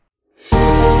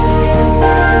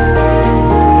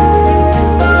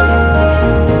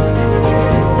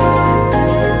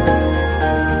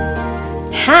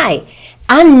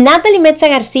Natalie Metza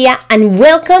Garcia, and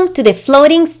welcome to the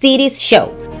Floating Cities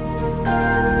Show.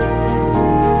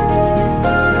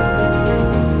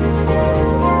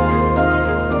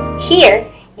 Here,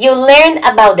 you'll learn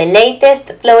about the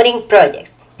latest floating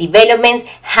projects, developments,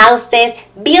 houses,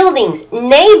 buildings,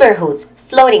 neighborhoods,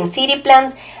 floating city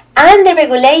plans, and the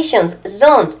regulations,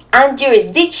 zones, and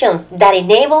jurisdictions that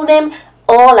enable them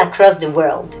all across the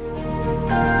world.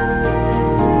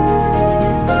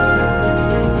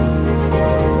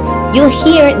 You'll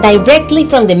hear directly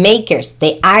from the makers,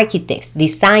 the architects,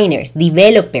 designers,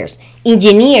 developers,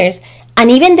 engineers,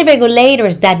 and even the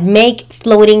regulators that make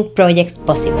floating projects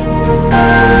possible.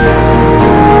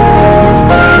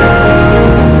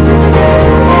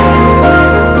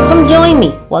 Come join me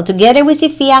while together with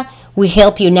Sophia, we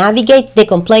help you navigate the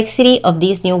complexity of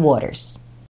these new waters.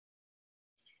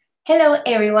 Hello,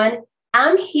 everyone.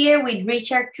 I'm here with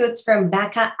Richard Kutz from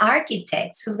Bacca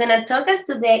Architects, who's going to talk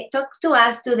to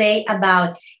us today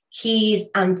about his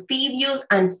amphibious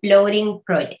and floating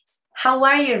projects. How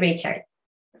are you, Richard?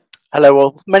 Hello,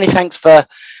 well, many thanks for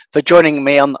joining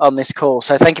me on this call.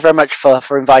 So thank you very much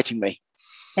for inviting me.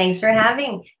 Thanks for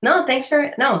thanks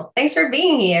for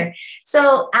being here.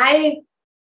 So I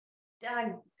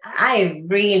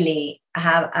really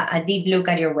have a deep look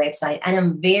at your website, and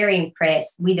I'm very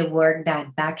impressed with the work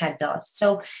that Baca does.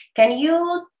 So can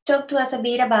you talk to us a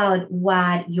bit about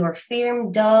what your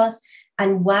firm does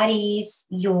and what is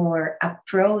your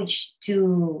approach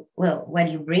to, what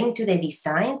you bring to the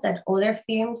designs that other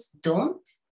firms don't?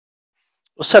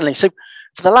 Well, certainly. So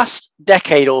for the last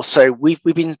decade or so, we've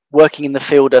been working in the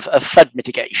field of flood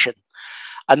mitigation.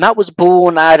 And that was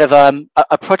born out of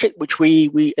a project which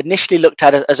we initially looked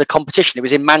at as a competition. It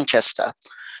was in Manchester.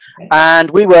 Okay. And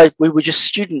we were just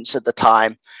students at the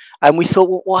time. And we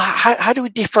thought, well, how do we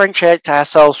differentiate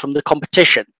ourselves from the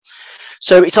competition?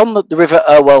 So it's on the River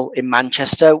Irwell in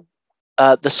Manchester.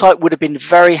 The site would have been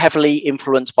very heavily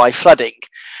influenced by flooding.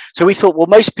 So we thought, well,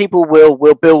 most people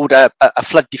will build a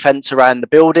flood defence around the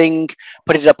building,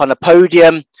 put it up on a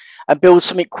podium, and build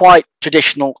something quite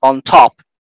traditional on top.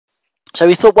 So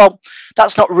we thought, well,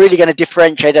 that's not really going to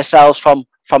differentiate ourselves from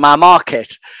our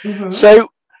market. Mm-hmm. So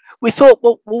we thought,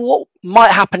 well, what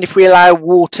might happen if we allow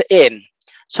water in?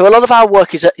 So a lot of our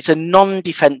work is a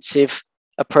non-defensive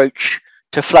approach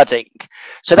to flooding.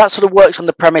 So that sort of works on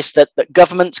the premise that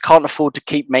governments can't afford to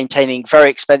keep maintaining very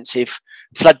expensive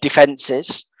flood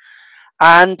defences.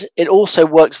 And it also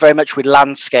works very much with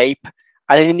landscape.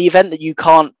 And in the event that you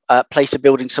can't place a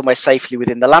building somewhere safely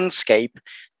within the landscape,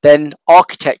 then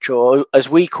architecture, or as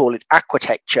we call it,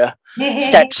 aquatecture,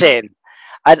 steps in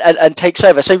and takes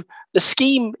over. So the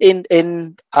scheme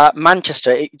in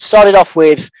Manchester, it started off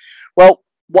with, well,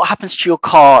 what happens to your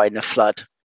car in a flood?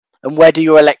 And where do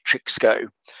your electrics go?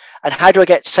 And how do I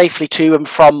get safely to and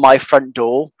from my front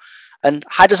door? And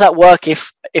how does that work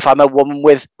if I'm a woman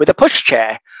with a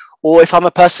pushchair, or if I'm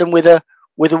a person with a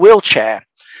wheelchair?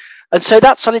 And so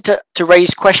that started to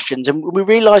raise questions, and we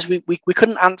realized we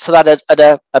couldn't answer that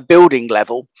at a building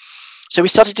level. So we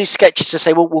started to do sketches to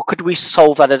say, well, could we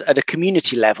solve that at a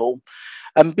community level?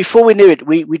 And before we knew it,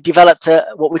 we developed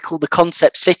what we call the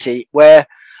concept city, where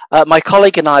my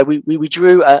colleague and I, we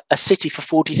drew a city for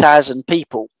 40,000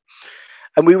 people.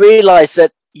 And we realized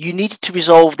that you needed to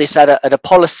resolve this at a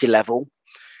policy level,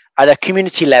 at a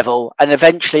community level, and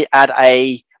eventually at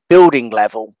a building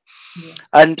level. Yeah.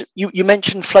 And you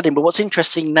mentioned flooding, but what's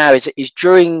interesting now is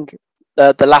during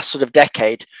the last sort of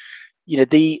decade,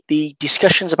 the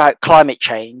discussions about climate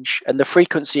change and the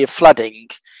frequency of flooding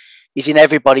is in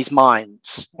everybody's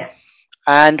minds. Yeah.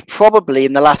 And probably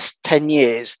in the last 10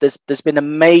 years, there's been a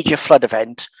major flood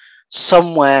event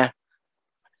somewhere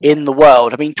in the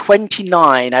world. I mean,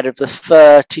 29 out of the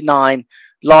 39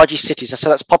 largest cities, so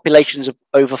that's populations of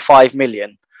over 5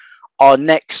 million, are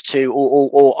next to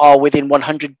or are within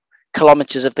 100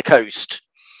 kilometers of the coast.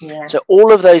 Yeah. So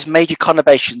all of those major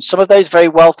conurbations, some of those very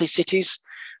wealthy cities,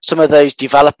 some of those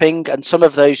developing, and some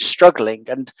of those struggling.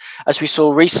 And as we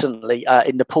saw recently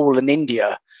in Nepal and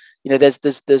India,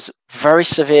 there's very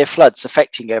severe floods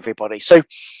affecting everybody. So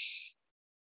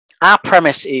our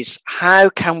premise is, how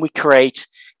can we create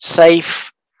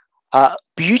safe,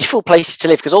 beautiful places to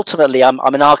live? Because ultimately, I'm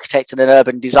an architect and an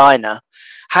urban designer.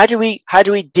 How do we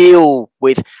deal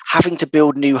with having to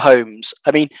build new homes?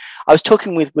 I mean, I was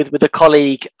talking with a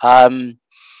colleague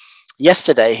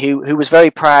yesterday who was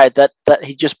very proud that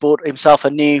he just bought himself a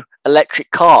new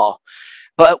electric car.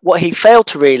 But what he failed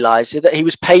to realize is that he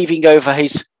was paving over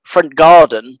his front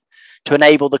garden to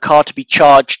enable the car to be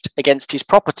charged against his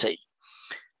property.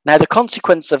 Now, the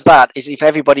consequence of that is, if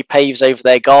everybody paves over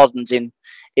their gardens in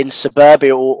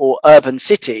suburbia or urban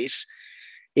cities,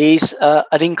 is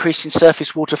an increase in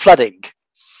surface water flooding.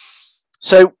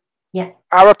 So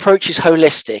our approach is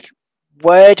holistic.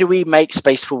 Where do we make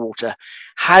space for water?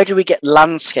 How do we get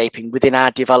landscaping within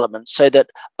our development so that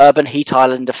urban heat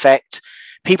island effect,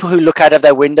 people who look out of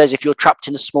their windows, if you're trapped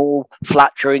in a small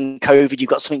flat during COVID, you've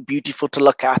got something beautiful to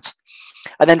look at.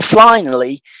 And then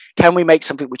finally, can we make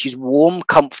something which is warm,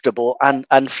 comfortable,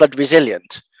 and flood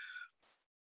resilient?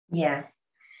 Yeah.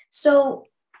 So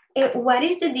what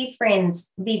is the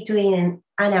difference between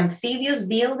an amphibious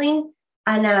building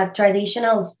and a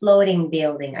traditional floating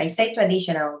building? I say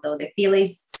traditional, though the field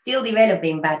is still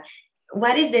developing, but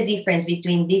what is the difference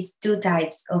between these two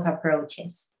types of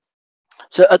approaches?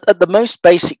 So at the most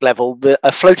basic level,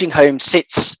 a floating home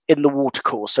sits in the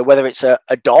watercourse. So whether it's a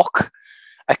dock,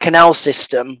 a canal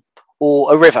system,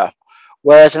 or a river,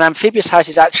 whereas an amphibious house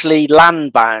is actually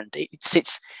land-bound. It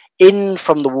sits in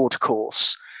from the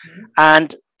watercourse. Mm-hmm.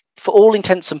 And for all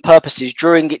intents and purposes,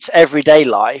 during its everyday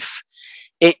life,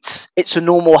 it's a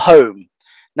normal home.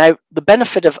 Now, the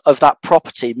benefit of that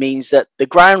property means that the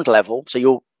ground level,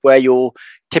 so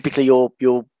typically your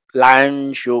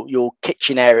lounge, your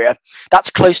kitchen area, that's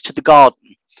close to the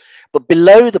garden. But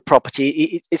below the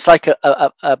property, it's like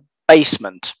a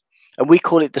basement, and we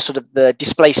call it the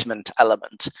displacement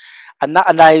element, and that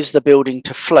allows the building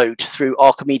to float through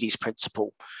Archimedes'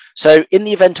 principle. So in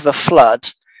the event of a flood,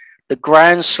 the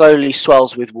ground slowly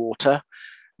swells with water.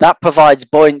 That provides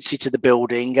buoyancy to the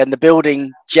building, and the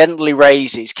building gently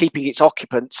raises, keeping its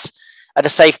occupants at a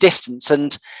safe distance.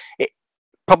 And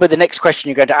probably the next question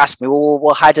you're going to ask me,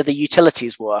 well, how do the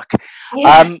utilities work?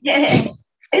 Yeah.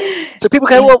 So people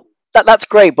go, well, that's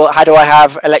great, but how do I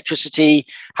have electricity?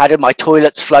 How do my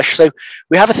toilets flush? So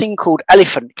we have a thing called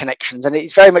elephant connections, and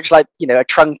it's very much like, a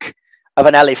trunk of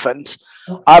an elephant.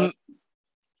 Okay.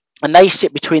 And they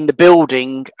sit between the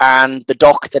building and the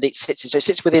dock that it sits in. So it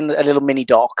sits within a little mini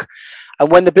dock.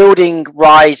 And when the building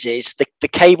rises, the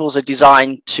cables are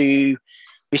designed to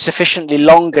be sufficiently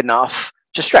long enough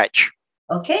to stretch.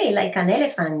 Okay, like an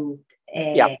elephant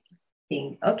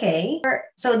thing. Okay.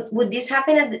 So does this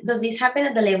happen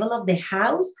at the level of the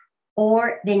house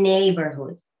or the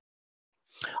neighborhood?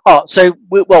 Oh, so,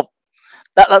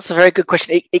 that's a very good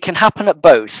question. It can happen at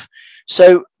both.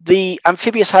 So the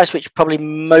amphibious house, which probably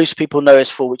most people know us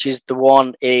for, which is the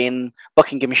one in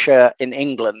Buckinghamshire in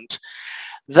England,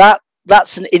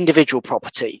 that's an individual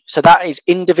property. So that is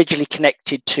individually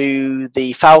connected to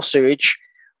the foul sewage,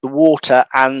 the water,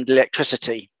 and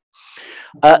electricity.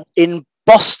 In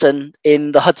Boston,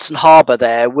 in the Hudson Harbour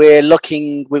there, we're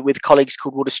looking with colleagues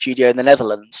called Water Studio in the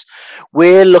Netherlands,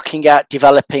 we're looking at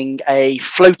developing a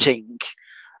floating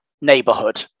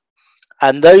neighbourhood.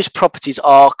 And those properties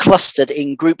are clustered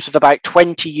in groups of about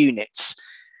 20 units.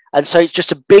 And so it's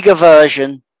just a bigger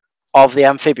version of the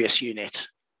amphibious unit.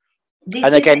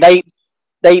 And again,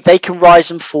 they can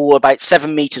rise and fall about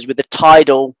 7 meters with the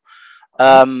tidal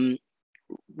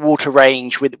water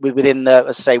range within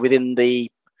the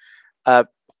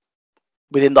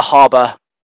harbour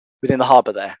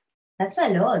there. That's a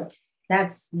lot.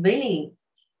 That's really,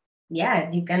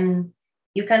 you can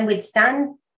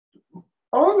withstand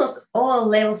almost all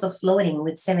levels of floating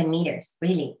with 7 meters,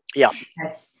 really. Yeah.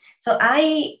 So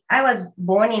I was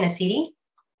born in a city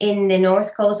in the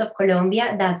north coast of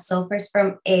Colombia that suffers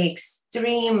from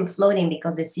extreme flooding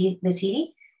because the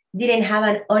city didn't have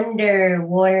an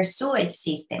underwater sewage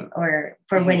system, or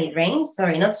for when it rains.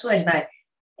 Sorry, not sewage, but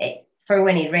for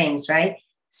when it rains, right?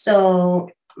 So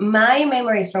my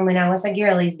memories from when I was a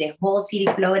girl is the whole city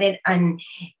flooded and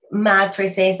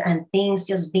mattresses and things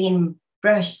just being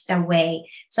brushed away.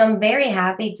 So I'm very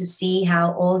happy to see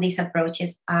how all these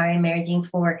approaches are emerging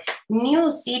for new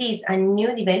cities and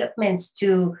new developments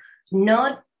to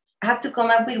not have to come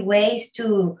up with ways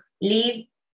to live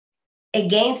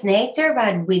against nature,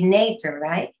 but with nature,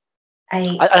 right?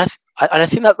 I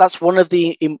think that's one of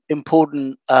the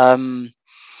important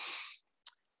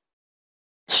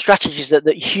strategies that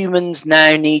humans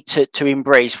now need to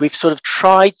embrace. We've sort of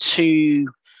tried to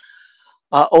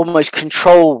almost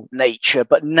control nature,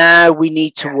 but now we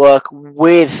need to work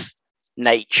with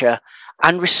nature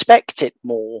and respect it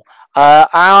more.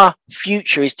 Our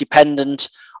future is dependent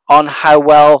on how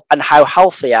well and how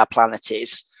healthy our planet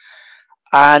is,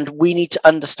 and we need to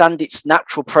understand its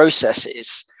natural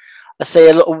processes. I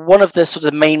say one of the sort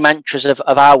of main mantras of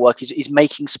our work is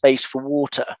making space for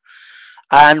water.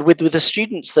 And with the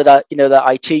students that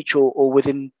I teach, or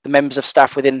within the members of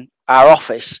staff within our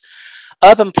office,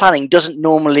 urban planning doesn't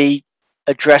normally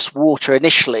address water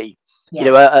initially.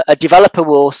 Yeah. A developer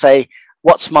will say,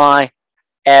 what's my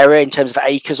area in terms of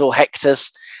acres or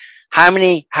hectares? How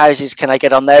many houses can I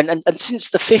get on there? And since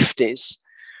the 50s,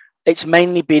 it's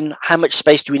mainly been how much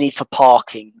space do we need for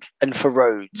parking and for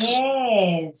roads.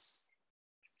 Yes.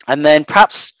 And then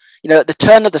perhaps, at the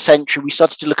turn of the century, we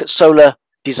started to look at solar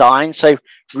design, so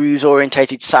roofs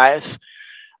orientated south.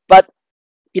 But,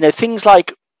 things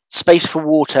like space for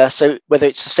water, so whether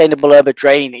it's sustainable urban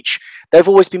drainage, they've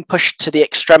always been pushed to the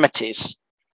extremities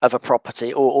of a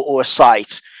property or a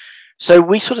site. So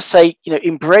we sort of say,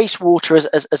 embrace water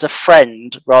as a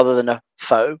friend rather than a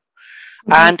foe,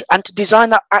 and to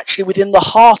design that actually within the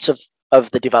heart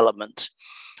of the development.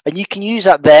 And you can use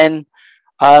that then,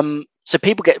 so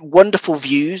people get wonderful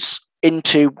views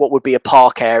into what would be a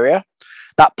park area.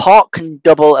 That park can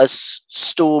double as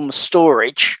storm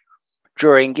storage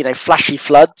during, flashy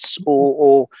floods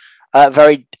or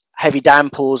very heavy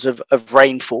downpours of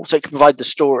rainfall. So it can provide the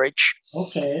storage.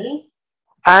 Okay.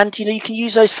 And, you can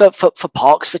use those for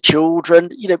parks for children,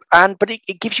 but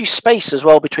it gives you space as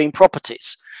well between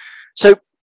properties. So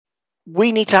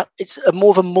we need to it's a more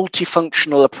of a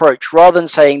multifunctional approach rather than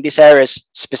saying this area is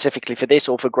specifically for this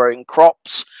or for growing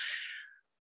crops.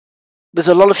 There's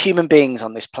a lot of human beings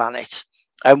on this planet,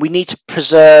 and we need to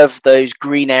preserve those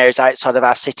green areas outside of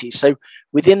our cities. So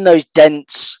within those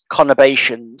dense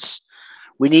conurbations,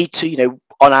 we need to,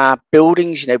 on our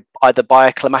buildings, either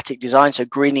bioclimatic design, so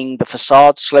greening the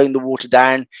facade, slowing the water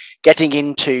down, getting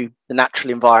into the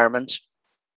natural environment,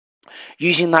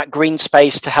 using that green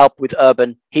space to help with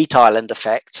urban heat island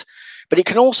effect. But it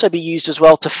can also be used as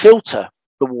well to filter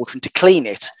the water and to clean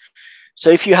it. So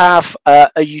if you have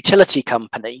a utility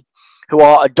company who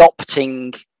are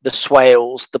adopting the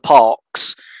swales, the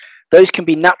parks, those can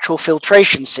be natural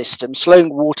filtration systems,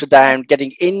 slowing water down,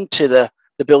 getting into the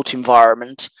built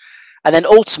environment. And then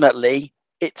ultimately,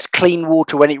 it's clean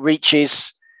water when it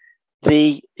reaches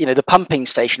the pumping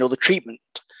station or the treatment.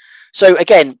 So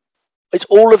again, it's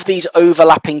all of these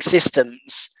overlapping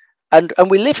systems, and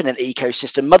we live in an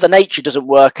ecosystem. Mother Nature doesn't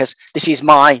work as this is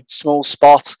my small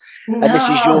spot and this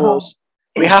is yours.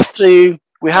 We have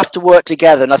to work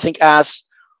together. And I think as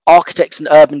architects and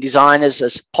urban designers,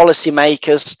 as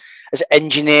policymakers, as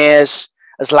engineers,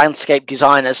 as landscape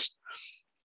designers,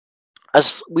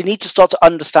 as we need to start to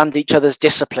understand each other's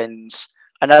disciplines.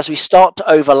 And as we start to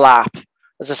overlap,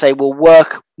 as I say, we'll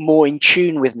work more in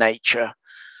tune with nature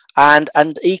and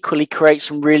equally create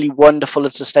some really wonderful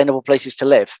and sustainable places to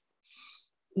live.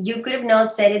 You could have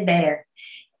not said it better.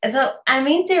 So I'm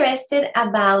interested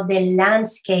about the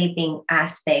landscaping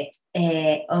aspect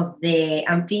of the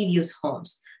amphibious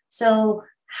homes. So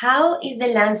how is the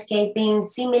landscaping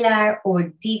similar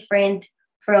or different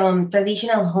from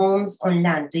traditional homes on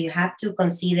land? Do you have to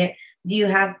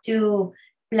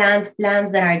plant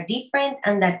plants that are different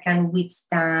and that can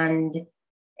withstand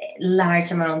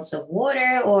large amounts of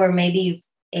water, or maybe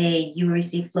you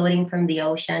receive flooding from the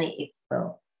ocean?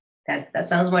 That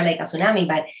sounds more like a tsunami,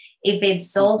 but if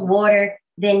it's salt water,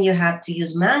 then you have to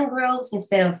use mangroves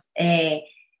instead of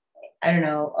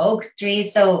oak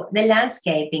trees. So the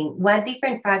landscaping, what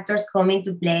different factors come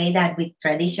into play that with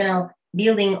traditional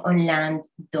building on land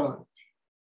don't?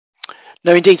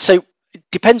 No, indeed. So it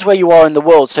depends where you are in the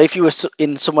world. So if you were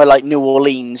in somewhere like New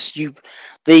Orleans,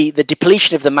 the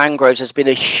depletion of the mangroves has been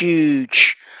a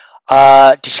huge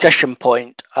discussion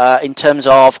point in terms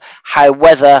of how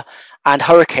weather and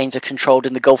hurricanes are controlled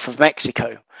in the Gulf of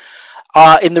Mexico.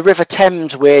 In the River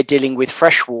Thames, we're dealing with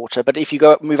fresh water, but if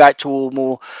you move out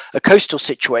to a coastal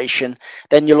situation,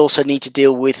 then you'll also need to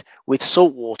deal with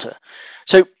salt water.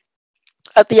 So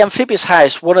at the Amphibious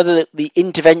House, one of the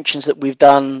interventions that we've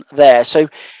done there, so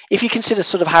if you consider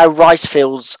sort of how rice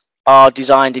fields are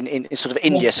designed in sort of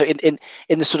India, yes. So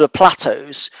in the sort of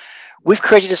plateaus, we've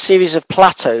created a series of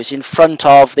plateaus in front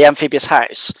of the Amphibious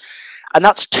House, and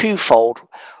that's twofold.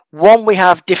 One, we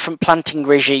have different planting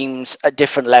regimes at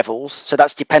different levels, so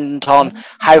that's dependent on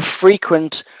how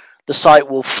frequent the site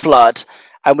will flood,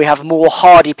 and we have more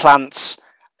hardy plants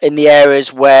in the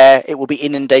areas where it will be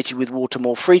inundated with water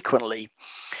more frequently.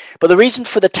 But the reason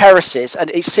for the terraces, and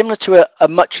it's similar to a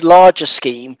much larger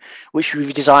scheme which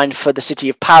we've designed for the city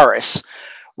of Paris,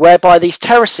 whereby these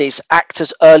terraces act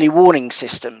as early warning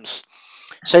systems.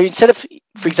 So instead of,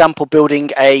 for example, building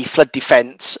a flood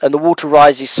defence and the water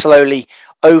rises slowly,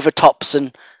 overtops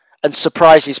and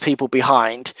surprises people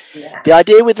behind, the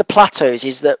idea with the plateaus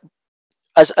is that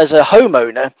as a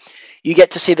homeowner, you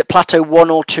get to see that plateau 1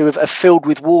 or 2 are filled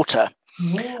with water.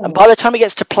 And by the time it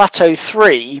gets to plateau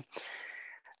 3,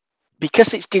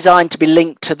 because it's designed to be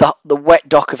linked to the wet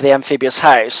dock of the Amphibious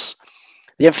House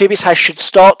should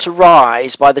start to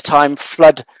rise by the time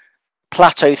flood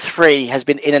plateau 3 has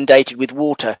been inundated with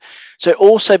water. So it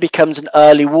also becomes an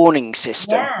early warning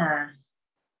system. Yeah.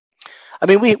 I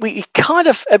mean, we kind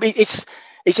of, I mean,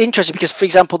 it's interesting because, for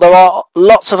example, there are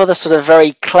lots of other sort of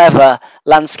very clever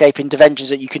landscape interventions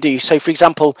that you could do. So, for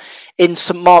example, in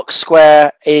St. Mark's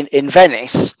Square in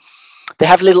Venice, they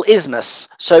have little isthmus.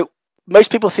 So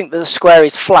most people think that the square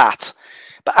is flat,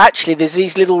 but actually there's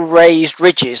these little raised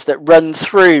ridges that run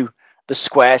through the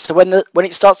square. So when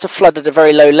it starts to flood at a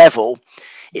very low level,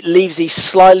 it leaves these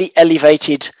slightly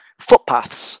elevated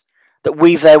footpaths that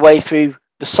weave their way through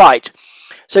the site.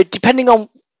 So depending on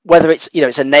whether it's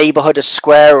a neighborhood, a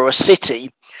square, or a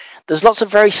city, there's lots of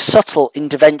very subtle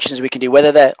interventions we can do,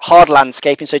 whether they're hard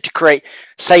landscaping, so to create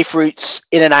safe routes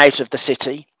in and out of the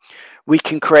city. We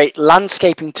can create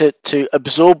landscaping to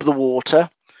absorb the water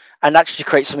and actually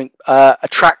create something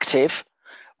attractive,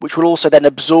 which will also then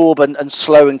absorb and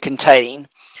slow and contain.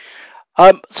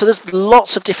 So there's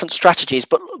lots of different strategies,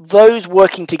 but those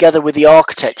working together with the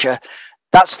architecture,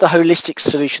 that's the holistic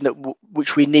solution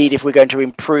which we need if we're going to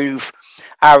improve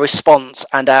our response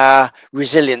and our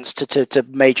resilience to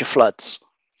major floods.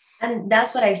 And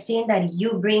that's what I've seen that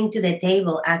you bring to the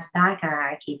table as Bacca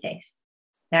Architects,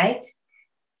 right?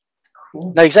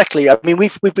 Cool. No, exactly. I mean,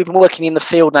 we've been working in the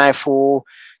field now for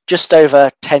just over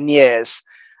 10 years.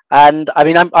 And I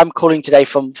mean, I'm calling today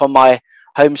from my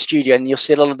home studio, and you'll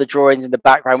see a lot of the drawings in the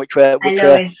background, which were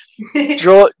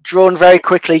drawn very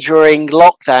quickly during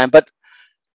lockdown. But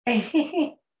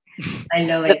I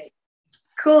love it.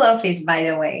 Cool office, by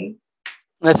the way.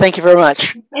 No, thank you very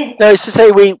much. No, it's to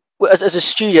say as a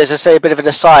studio, as I say, a bit of an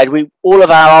aside, all of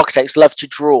our architects love to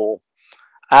draw.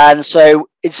 And so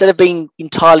instead of being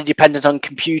entirely dependent on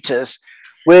computers,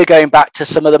 we're going back to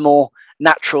some of the more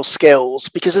natural skills,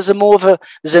 because there's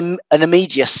an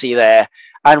immediacy there.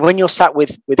 And when you're sat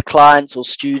with clients or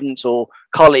students or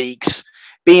colleagues,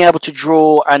 being able to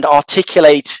draw and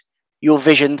articulate your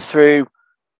vision through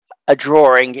a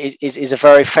drawing is a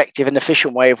very effective and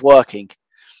efficient way of working.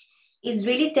 It's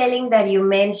really telling that you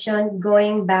mentioned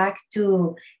going back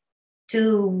to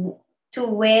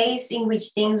ways in which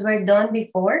things were done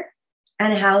before,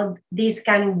 and how this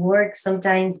can work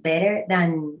sometimes better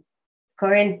than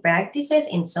current practices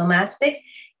in some aspects.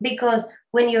 Because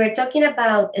when you were talking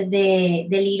about the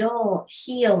little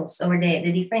hills or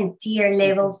the different tier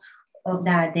levels of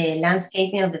that the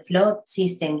landscaping of the flood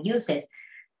system uses,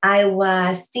 I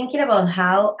was thinking about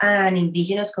how an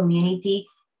indigenous community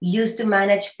used to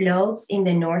manage floods in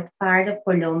the north part of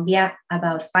Colombia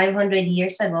about 500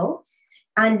 years ago.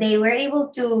 And they were able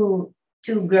to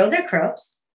grow their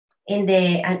crops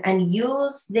and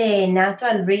use the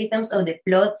natural rhythms of the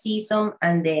flood season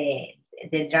and the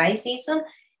dry season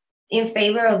in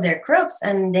favor of their crops,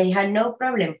 and they had no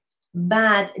problem.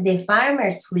 But the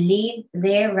farmers who live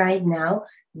there right now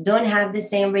don't have the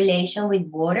same relation with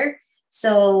water.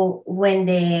 So when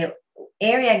the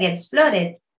area gets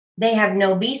flooded, they have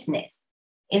no business,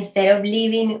 instead of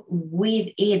living with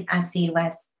it as it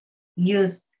was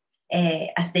used,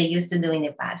 as they used to do in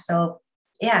the past. So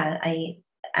yeah, I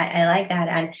like that.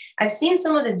 And I've seen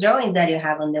some of the drawings that you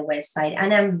have on the website,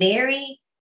 and I'm very,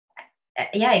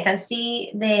 I can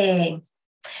see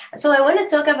so I want to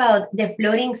talk about the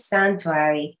floating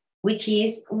sanctuary, which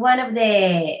is one of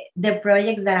the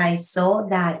projects that I saw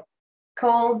that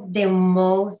called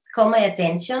my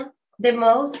attention the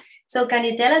most. So can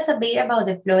you tell us a bit about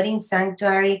the floating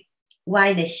sanctuary?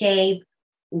 Why the shape?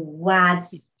 What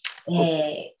is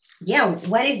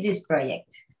this project?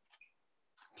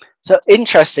 So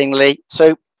interestingly,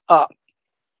 so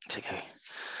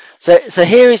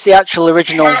here is the actual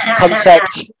original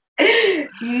concept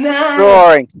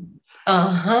drawing.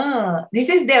 This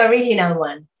is the original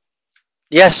one.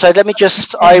 Yeah, so let me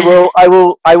just, I will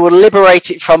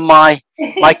liberate it from my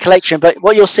collection. But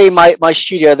what you'll see in my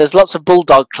studio, there's lots of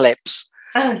bulldog clips.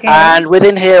 Okay. And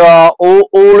within here are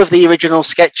all of the original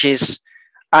sketches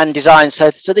and designs.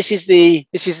 So this is the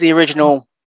original,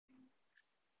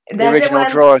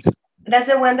 drawing.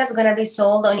 That's the one that's gonna be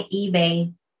sold on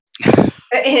eBay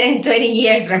in 20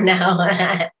 years from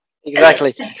now.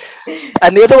 Exactly.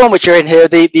 And the other one which are in here,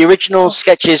 the original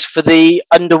sketches for the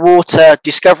Underwater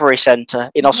Discovery Centre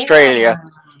in Australia. Yeah.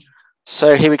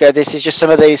 So here we go. This is just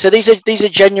some of these. So these are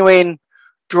genuine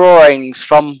drawings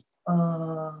from.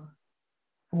 Oh,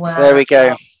 wow. There we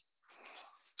go.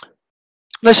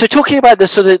 No, so talking about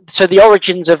the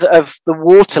origins of the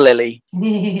water lily.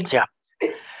 Yeah.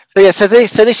 So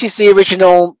this is the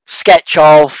original sketch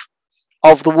of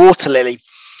the water lily.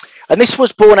 And this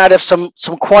was born out of some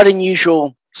quite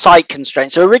unusual site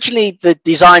constraints. So originally the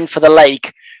design for the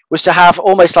lake was to have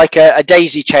almost like a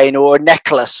daisy chain or a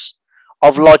necklace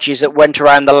of lodges that went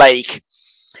around the lake.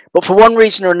 But for one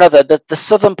reason or another, the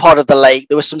southern part of the lake,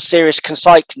 there were some serious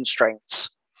site constraints.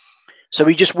 So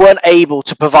we just weren't able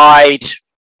to provide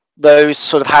those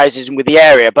sort of houses with the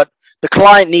area, but the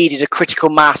client needed a critical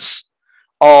mass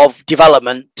of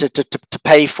development to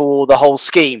pay for the whole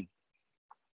scheme.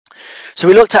 So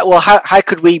we looked at, well, how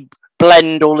could we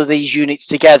blend all of these units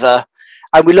together?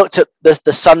 And we looked at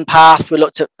the sun path, we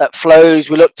looked at flows,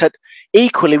 we looked at,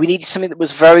 equally, we needed something that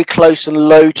was very close and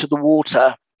low to the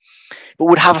water, but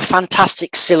would have a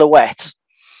fantastic silhouette.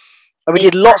 And we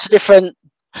did lots of different,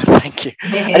 thank you.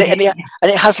 And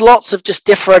it has lots of just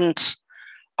different,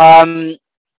 it's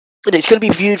going to be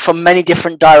viewed from many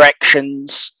different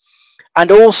directions.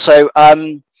 And also,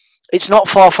 it's not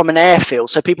far from an airfield,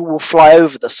 so people will fly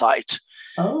over the site.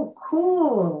 Oh,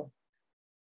 cool.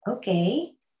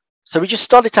 Okay. So we just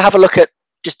started to have a look at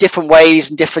just different ways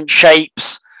and different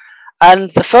shapes. And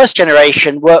the first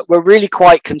generation were really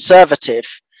quite conservative.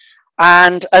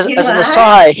 And as an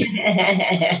aside,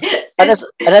 as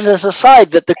an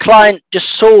aside, that the client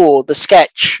just saw the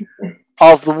sketch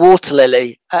of the water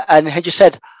lily and he just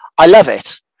said, "I love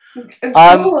it."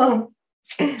 Cool.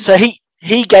 So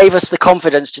he gave us the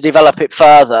confidence to develop it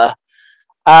further,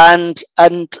 and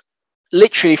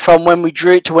literally from when we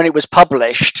drew it to when it was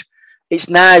published, it's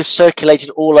now circulated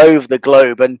all over the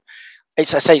globe, and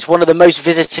it's one of the most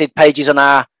visited pages on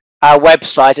our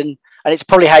website, and it's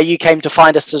probably how you came to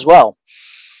find us as well.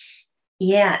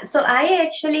 Yeah, so I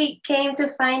actually came to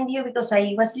find you because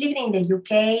I was living in the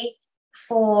UK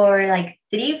for like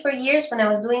 3-4 years when I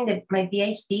was doing my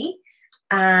PhD,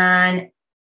 and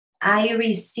I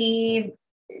received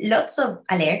lots of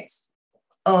alerts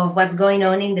of what's going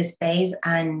on in the space,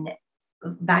 and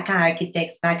Bacca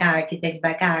Architects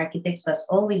was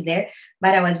always there,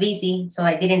 but I was busy, so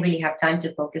I didn't really have time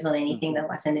to focus on anything that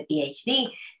wasn't the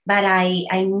PhD. But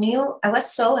I knew, I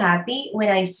was so happy when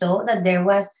I saw that there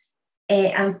was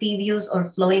amphibious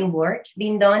or floating work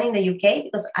being done in the UK,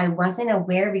 because I wasn't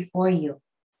aware before you.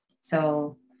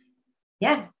 So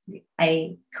yeah,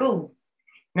 cool,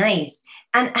 nice.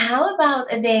 And how about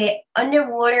the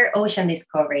underwater ocean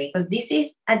discovery? Because this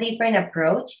is a different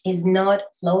approach. It's not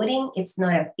floating, it's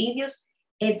not amphibious,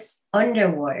 it's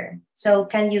underwater. So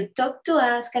can you talk to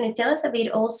us, can you tell us a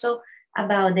bit also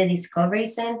about the Discovery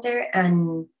Center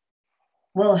and,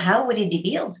 well, how would it be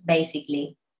built,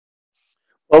 basically?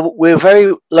 Well, we're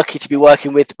very lucky to be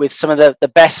working with some of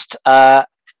the best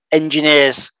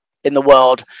engineers in the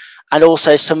world, and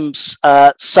also some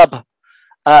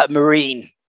submarine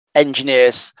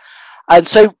engineers. And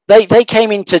so they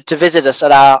came in to visit us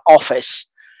at our office,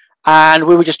 and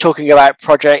we were just talking about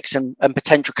projects and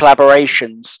potential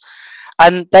collaborations.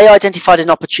 And they identified an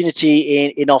opportunity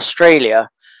in Australia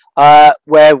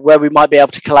where we might be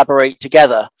able to collaborate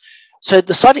together. So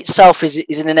the site itself is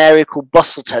in an area called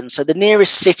Busselton. So the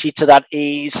nearest city to that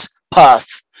is Perth.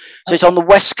 So it's on the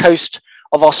west coast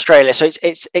of Australia. So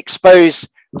it's exposed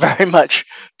very much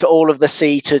to all of the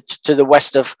sea to the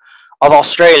west of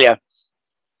Australia.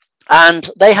 And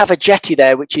they have a jetty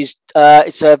there, which is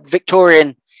it's a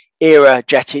Victorian era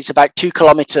jetty. It's about 2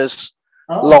 kilometers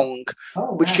long,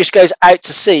 which just goes out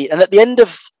to sea. And at the end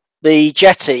of the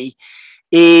jetty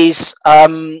is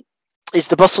the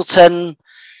Busselton.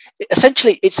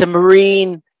 Essentially, it's a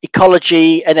marine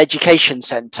ecology and education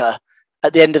centre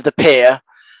at the end of the pier.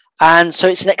 And so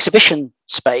it's an exhibition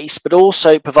space, but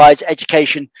also provides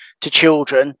education to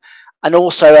children, and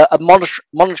also a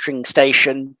monitoring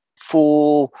station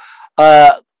for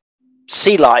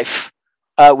sea life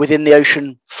within the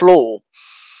ocean floor.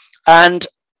 And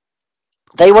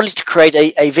they wanted to create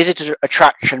a visitor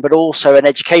attraction, but also an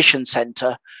education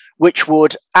centre, which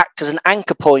would act as an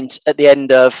anchor point at the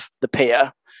end of the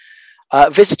pier.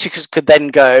 Visitors could then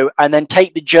go and then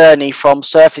take the journey from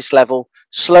surface level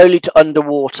slowly to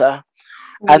underwater,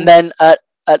 and then at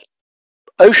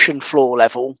ocean floor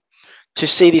level to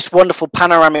see this wonderful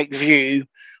panoramic view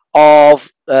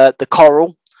of the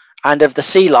coral and of the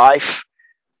sea life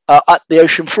at the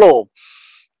ocean floor.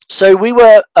 So we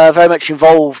were very much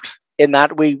involved in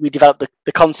that. We developed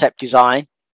the concept design.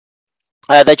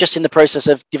 They're just in the process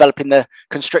of developing the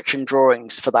construction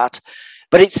drawings for that.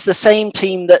 But it's the same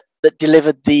team that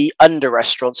delivered the under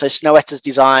restaurant, so Snoetta's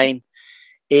design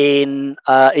in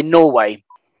Norway.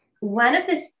 One of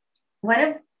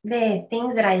the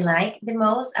things that I like the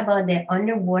most about the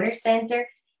underwater center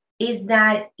is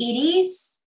that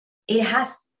it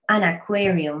has an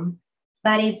aquarium,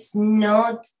 but it's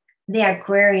not the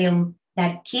aquarium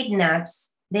that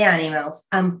kidnaps the animals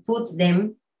and puts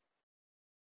them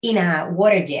in a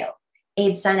water jail.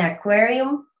 It's an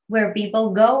aquarium where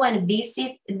people go and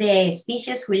visit the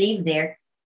species who live there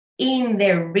in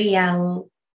their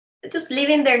just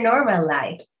living their normal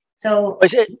life. So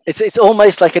it's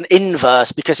almost like an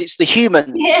inverse, because it's the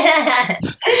humans yeah,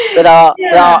 that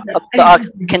are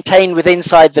contained within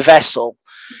inside the vessel.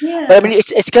 yeah. But I mean,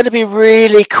 it's going to be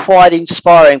really quite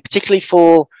inspiring, particularly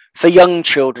for young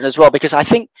children as well, because I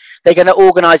think they're going to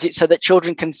organise it so that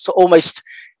children can almost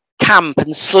camp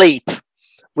and sleep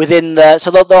within the. So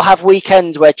they'll have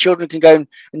weekends where children can go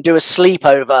and do a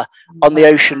sleepover on the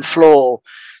ocean floor.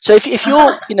 So if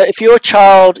you're if you're a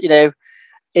child in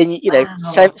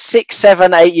Wow. 6,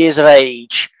 7, 8 years of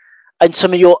age, and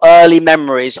some of your early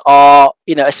memories are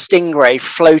a stingray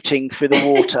floating through the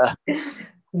water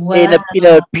in Wow.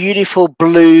 a beautiful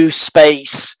blue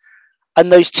space,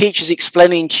 and those teachers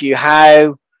explaining to you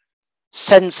how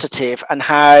sensitive and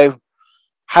how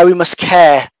we must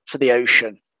care for the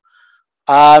ocean.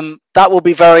 That will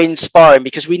be very inspiring,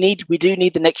 because we do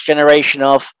need the next generation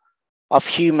of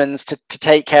humans to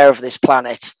take care of this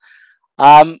planet.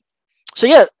 So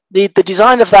yeah, the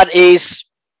design of that is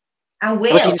A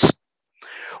whale.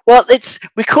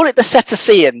 We call it the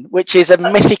Cetacean, which is a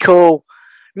mythical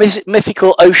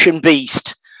ocean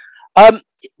beast.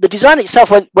 The design itself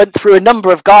went through a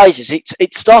number of guises.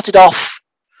 It started off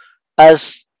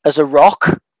as a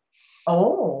rock.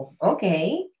 Oh,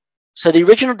 okay. So the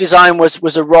original design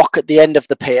was a rock at the end of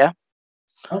the pier.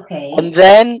 Okay. And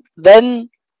then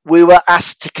we were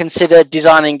asked to consider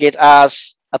designing it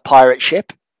as a pirate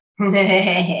ship.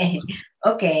 Okay.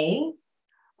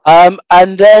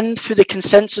 And then through the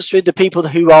consensus through the people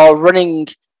who are running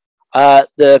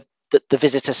the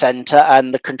visitor centre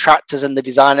and the contractors and the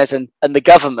designers and the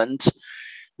government,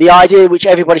 the idea which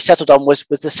everybody settled on was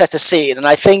the Cetacean. And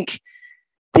I think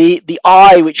the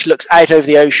eye which looks out over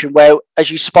the ocean, where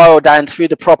as you spiral down through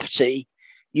the property,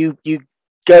 you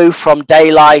go from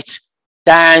daylight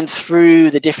down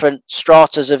through the different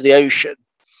stratas of the ocean,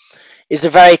 is a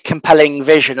very compelling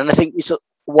vision. And I think it's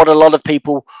what a lot of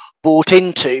people bought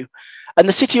into. And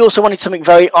the city also wanted something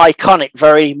very iconic,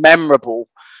 very memorable.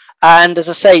 And as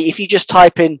I say, if you just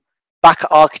type in Bacca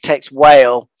Architects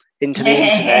whale into the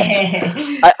internet,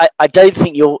 I don't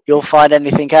think you'll find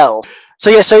anything else. So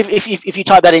yeah, so if you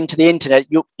type that into the internet,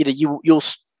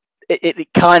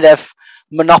 it kind of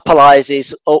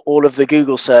monopolizes all of the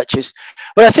Google searches.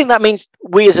 But I think that means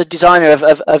we as a designer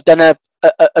have done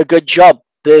a good job.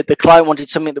 The client wanted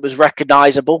something that was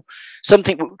recognizable,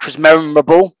 something which was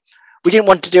memorable. We didn't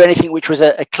want to do anything which was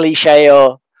a cliche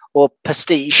or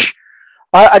pastiche.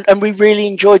 And we really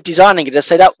enjoyed designing it. I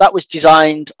say that was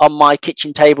designed on my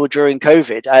kitchen table during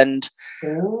COVID. And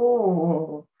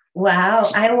oh, wow!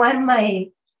 I want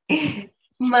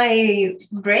my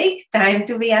break time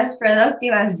to be as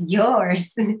productive as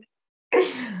yours.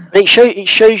 it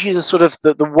shows you the sort of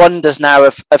the wonders now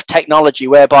of technology,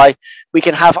 whereby we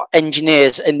can have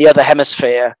engineers in the other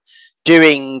hemisphere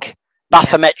doing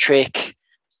bathymetric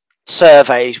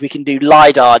surveys. We can do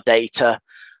LiDAR data.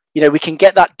 We can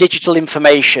get that digital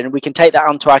information. We can take that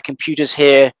onto our computers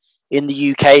here in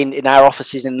the UK, in our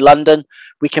offices in London.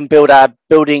 We can build our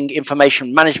building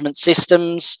information management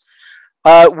systems.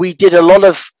 We did a lot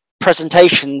of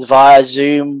presentations via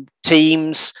Zoom,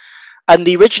 Teams, and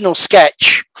the original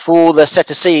sketch for the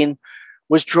Cetacean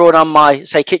was drawn on my,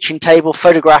 kitchen table,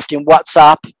 photographed in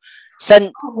WhatsApp,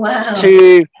 sent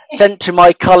to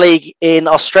my colleague in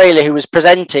Australia who was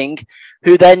presenting,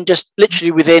 who then just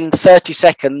literally within 30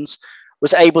 seconds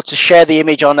was able to share the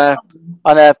image on a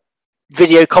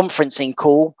video conferencing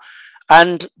call,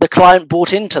 and the client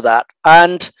bought into that.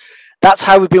 And that's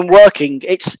how we've been working.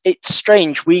 It's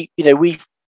strange.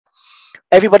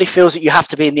 Everybody feels that you have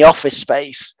to be in the office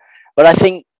space, but I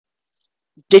think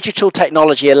digital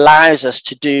technology allows us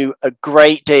to do a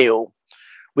great deal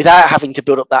without having to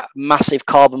build up that massive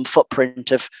carbon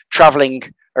footprint of traveling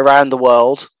around the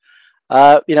world.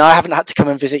 I haven't had to come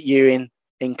and visit you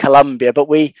in Colombia, but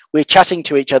we're chatting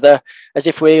to each other as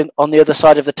if we're on the other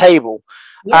side of the table.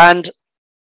 Yeah. And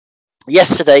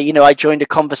yesterday, I joined a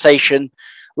conversation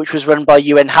which was run by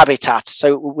UN Habitat.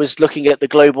 So it was looking at the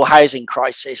global housing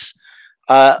crisis.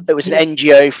 It was an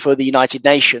NGO for the United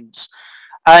Nations.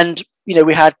 And,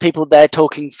 we had people there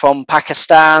talking from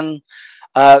Pakistan,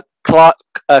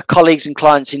 colleagues and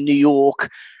clients in New York,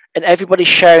 and everybody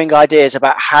sharing ideas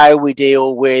about how we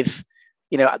deal with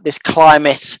this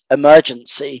climate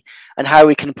emergency and how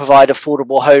we can provide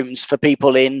affordable homes for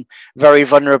people in very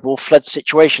vulnerable flood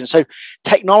situations. So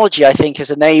technology, I think,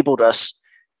 has enabled us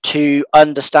to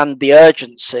understand the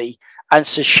urgency and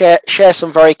to share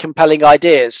some very compelling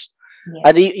ideas. Yeah.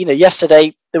 And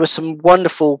yesterday there was some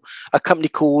wonderful, a company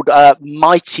called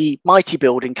Mighty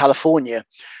Build in California,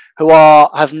 who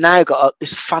have now got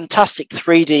this fantastic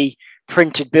 3D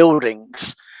printed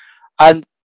buildings, and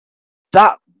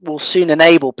that will soon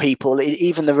enable people in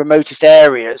even the remotest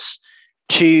areas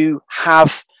to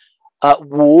have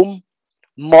warm,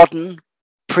 modern,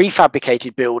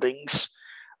 prefabricated buildings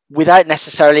without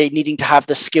necessarily needing to have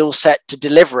the skill set to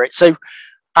deliver it. So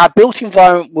our built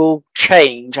environment will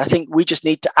change. I think we just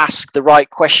need to ask the right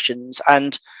questions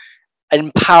and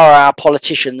empower our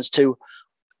politicians to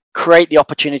create the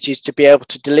opportunities to be able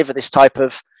to deliver this type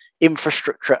of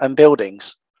infrastructure and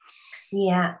buildings.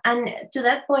 Yeah, and to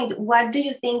that point, what do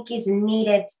you think is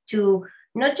needed to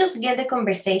not just get the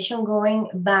conversation going,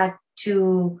 but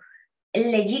to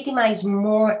legitimize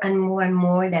more and more and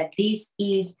more that this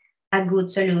is a good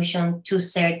solution to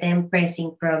certain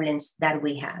pressing problems that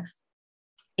we have?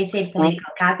 Is it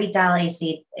political capital? Is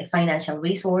it financial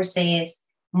resources?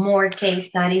 More case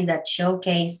studies that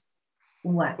showcase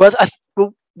what? Well,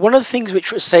 one of the things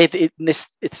which was said in this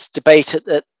debate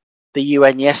at the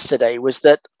UN yesterday was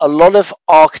that a lot of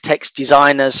architects,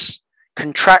 designers,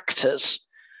 contractors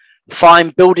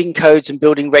find building codes and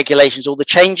building regulations, all the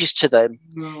changes to them,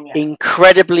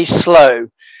 incredibly slow.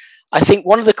 I think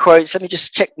one of the quotes, let me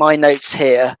just check my notes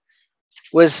here,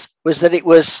 was that it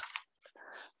was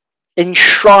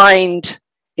enshrined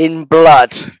in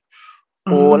blood,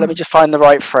 or let me just find the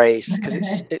right phrase, because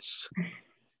it's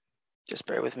just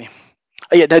bear with me.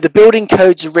 Oh yeah, no, the building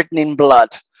codes are written in blood.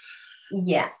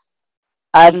 Yeah.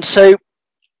 And so,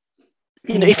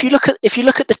 you know, if you look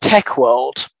at the tech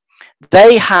world,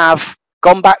 they have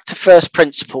gone back to first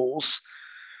principles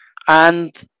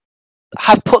and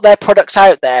have put their products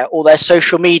out there or their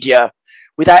social media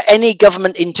without any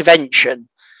government intervention.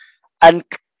 And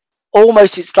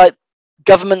almost it's like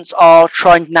governments are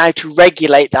trying now to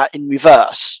regulate that in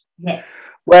reverse. Yes.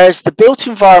 Whereas the built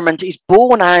environment is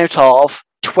born out of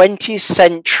 20th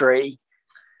century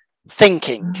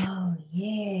thinking. Oh,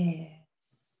 yes.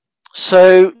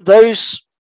 So those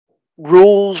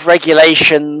rules,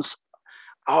 regulations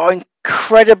are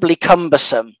incredibly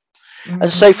cumbersome. Mm-hmm.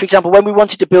 And so, for example, when we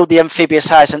wanted to build the Amphibious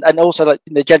House, and also like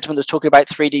the gentleman was talking about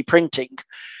 3D printing,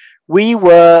 we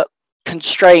were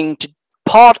constrained to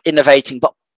part innovating,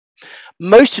 but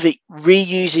most of it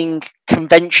reusing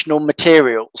conventional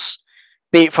materials,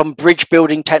 be it from bridge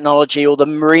building technology or the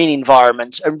marine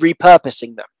environment, and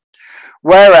repurposing them.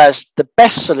 Whereas the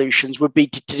best solutions would be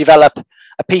to develop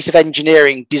a piece of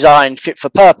engineering design fit for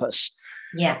purpose.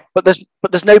 Yeah. But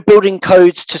there's no building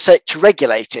codes to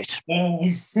regulate it.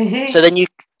 Yes. so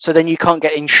then you can't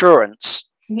get insurance.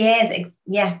 Yes.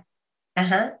 Yeah.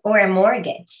 Or a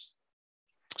mortgage.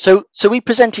 So we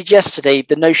presented yesterday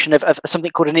the notion of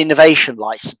something called an innovation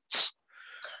license.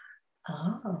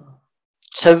 Oh.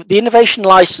 So the innovation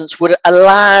license would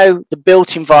allow the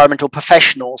built environmental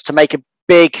professionals to make a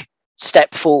big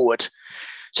step forward.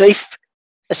 So if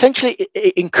essentially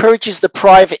it encourages the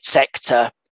private sector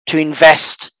to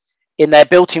invest in their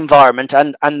built environment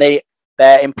and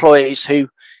their employees who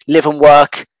live and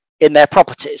work in their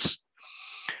properties.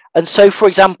 And so, for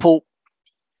example,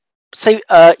 say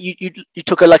you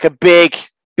took a big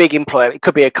employer. It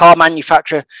could be a car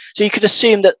manufacturer. So you could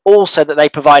assume that also that they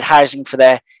provide housing for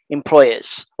their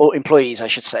employees, I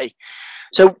should say.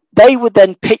 So they would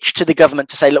then pitch to the government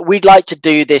to say, look, we'd like to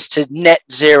do this to net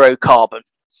zero carbon.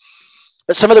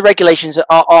 But some of the regulations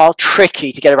are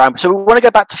tricky to get around. So we want to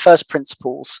go back to first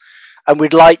principles and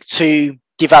we'd like to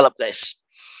develop this.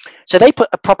 So they put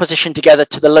a proposition together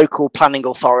to the local planning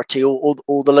authority or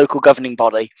the local governing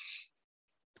body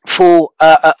for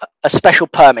a special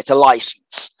permit, a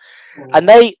license. And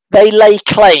they lay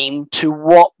claim to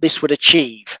what this would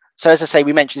achieve. So as I say,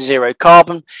 we mentioned zero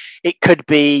carbon. It could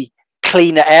be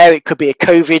cleaner air. It could be a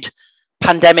COVID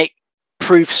pandemic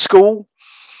proof school.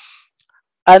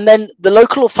 And then the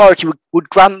local authority would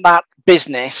grant that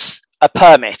business a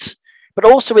permit. But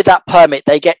also with that permit,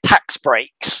 they get tax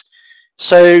breaks.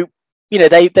 So, you know,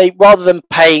 they rather than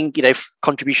paying, you know,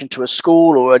 contribution to a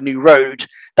school or a new road,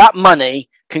 that money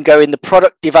can go in the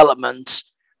product development,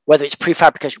 whether it's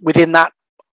prefabrication, within that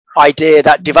idea,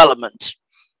 that development.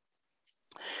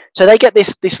 So they get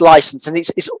this license, and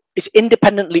it's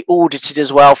independently audited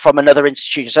as well from another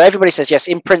institution. So everybody says, yes,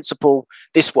 in principle,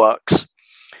 this works.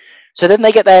 So then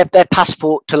they get their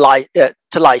passport to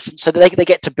license, so that they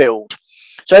get to build.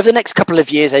 So over the next couple of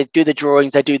years, they do the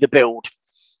drawings, they do the build.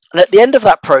 And at the end of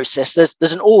that process,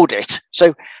 there's an audit.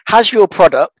 So has your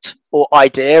product or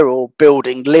idea or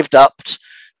building lived up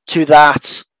to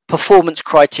that performance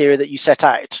criteria that you set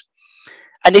out?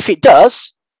 And if it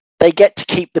does, they get to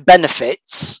keep the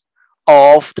benefits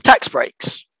of the tax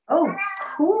breaks. Oh,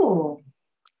 cool.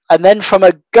 And then from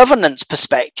a governance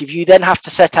perspective, you then have to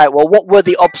set out, well, what were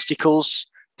the obstacles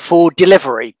for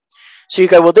delivery? So you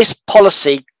go, well, this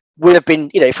policy would have been,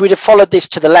 you know, if we'd have followed this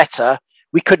to the letter,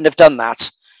 we couldn't have done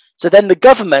that. So then the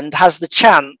government has the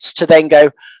chance to then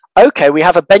go, okay, we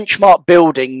have a benchmark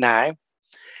building now.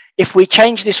 If we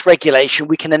change this regulation,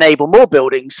 we can enable more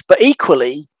buildings, but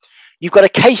equally, you've got a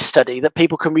case study that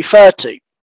people can refer to.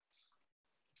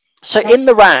 So in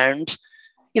the round,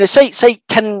 say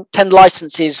 10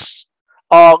 licenses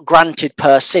are granted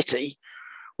per city.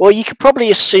 Well, you could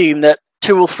probably assume that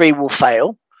 2 or 3 will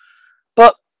fail,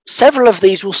 but several of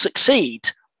these will succeed,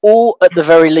 or at the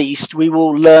very least, we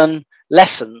will learn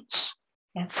lessons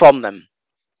from them.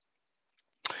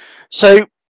 So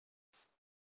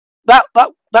that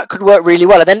could work really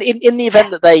well. And then in the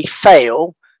event that they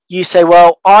fail, you say,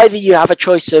 well, either you have a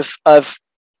choice of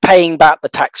paying back the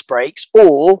tax breaks,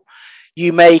 or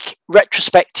you make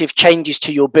retrospective changes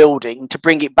to your building to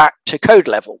bring it back to code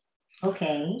level.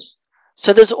 Okay.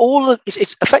 So there's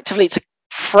it's effectively, it's a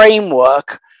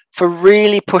framework for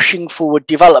really pushing forward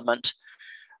development.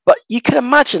 But you can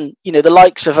imagine, the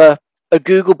likes of a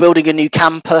Google building a new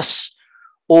campus,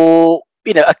 or,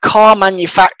 a car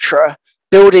manufacturer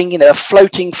building, a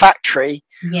floating factory,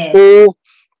 yes.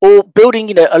 or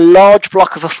building, a large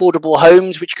block of affordable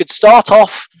homes, which could start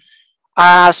off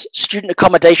as student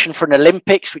accommodation for an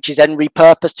Olympics, which is then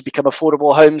repurposed to become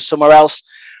affordable homes somewhere else.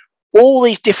 All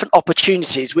these different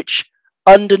opportunities, which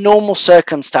under normal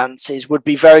circumstances would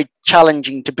be very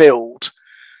challenging to build.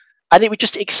 And it would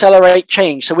just accelerate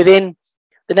change. So within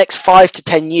the next 5 to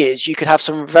 10 years, you could have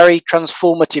some very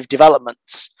transformative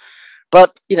developments.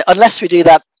 But, unless we do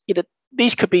that,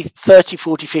 these could be 30,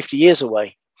 40, 50 years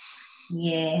away.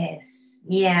 Yes.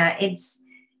 Yeah, it's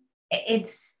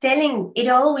telling, it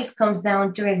always comes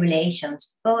down to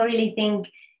regulations. People really think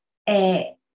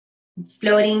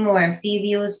floating or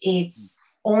amphibious, it's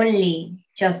only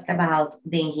just about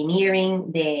the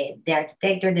engineering, the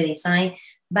architecture, the design,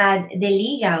 but the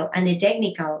legal and the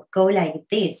technical go like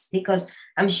this, because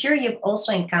I'm sure you've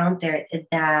also encountered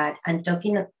that, and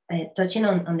touching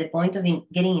on the point of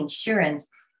getting insurance.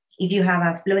 If you have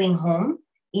a floating home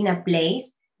in a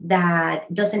place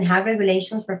that doesn't have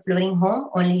regulations for floating home,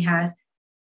 only has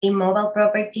immobile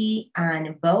property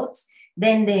and boats,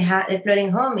 then the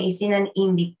floating home is in an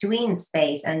in-between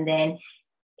space. And then,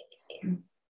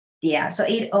 so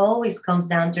it always comes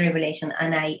down to regulation.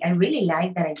 And I really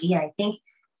like that idea. I think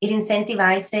it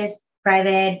incentivizes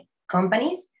private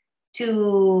companies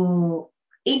to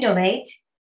innovate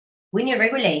with new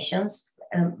regulations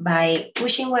by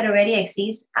pushing what already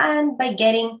exists and by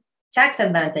getting tax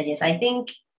advantages. I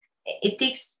think it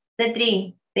ticks the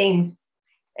 3 things.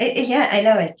 I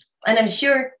love it. And I'm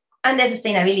sure, and the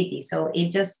sustainability. So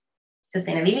it just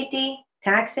sustainability,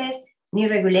 taxes, new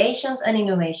regulations, and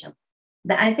innovation.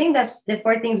 I think that's the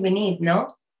 4 things we need, no?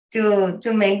 To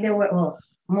make the world, well,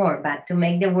 more, but to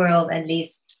make the world at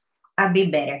least a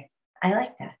bit better. I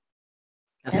like that.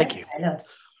 Thank you. I love it.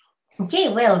 Okay,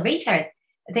 well, Richard,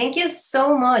 thank you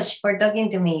so much for talking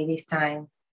to me this time.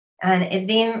 And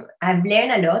I've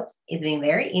learned a lot. It's been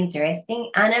very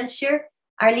interesting. And I'm sure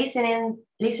our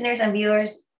listeners and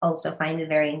viewers also find it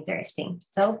very interesting.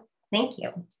 So thank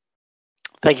you.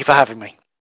 Thank you for having me.